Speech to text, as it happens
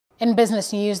In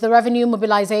business news, the Revenue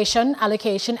Mobilisation,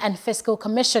 Allocation and Fiscal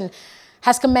Commission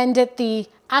has commended the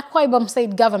Akwa Ibom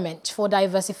State Government for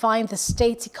diversifying the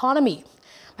state's economy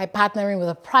by partnering with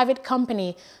a private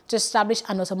company to establish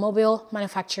an automobile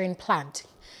manufacturing plant.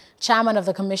 Chairman of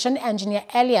the commission, Engineer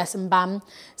Elias Mbam,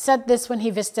 said this when he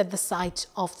visited the site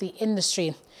of the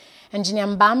industry. Engineer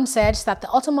Mbam said that the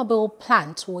automobile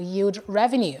plant will yield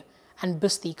revenue and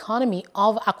boost the economy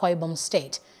of Akwa Ibom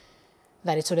State,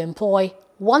 that it would employ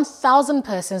 1,000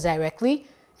 persons directly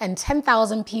and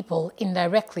 10,000 people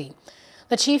indirectly.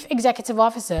 The Chief Executive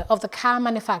Officer of the Car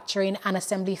Manufacturing and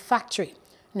Assembly Factory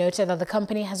noted that the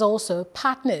company has also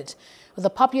partnered with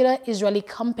the popular Israeli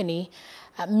company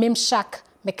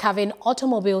Mimshac-Merkavin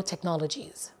Automobile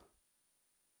Technologies.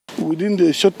 Within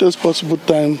the shortest possible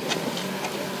time,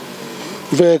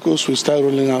 vehicles will start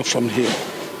rolling out from here.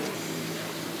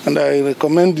 And I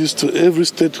recommend this to every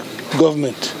state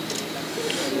government,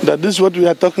 that this is what we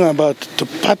are talking about, to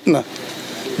partner,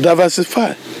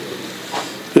 diversify.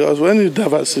 Because when you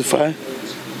diversify,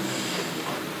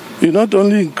 you not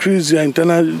only increase your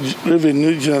internal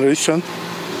revenue generation,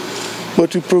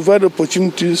 but you provide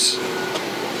opportunities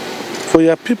for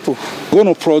your people. We're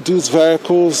going to produce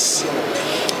vehicles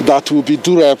that will be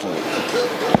durable,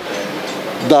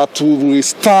 that will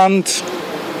withstand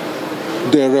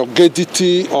the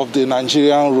ruggedity of the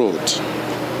Nigerian road.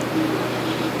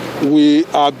 We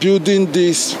are building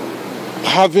this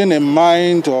having in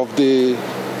mind of the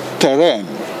terrain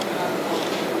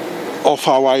of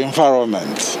our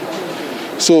environment.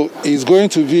 So it's going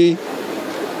to be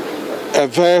a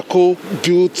vehicle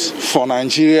built for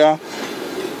Nigeria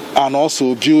and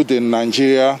also built in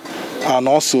Nigeria and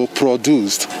also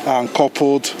produced and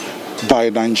coupled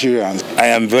by Nigerians. I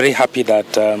am very happy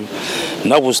that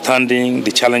notwithstanding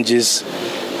the challenges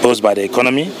posed by the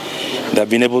economy, they've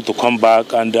been able to come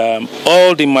back, and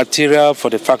all the material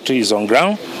for the factory is on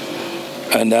ground.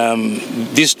 And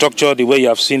this structure, the way you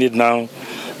have seen it now,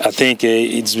 I think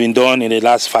it's been done in the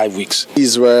last 5 weeks.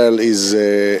 Israel is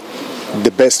the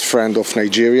best friend of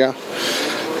Nigeria.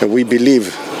 We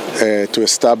believe to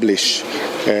establish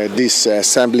this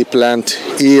assembly plant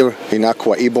here in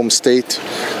Akwa Ibom State.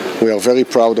 We are very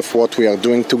proud of what we are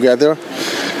doing together,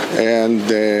 and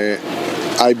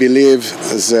I believe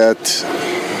that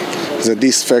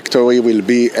this factory will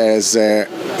be as a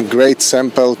great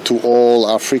sample to all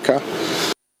Africa.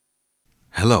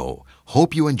 Hello,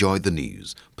 hope you enjoyed the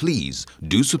news. Please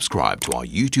do subscribe to our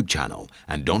YouTube channel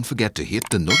and don't forget to hit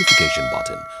the notification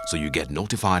button so you get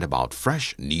notified about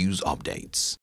fresh news updates.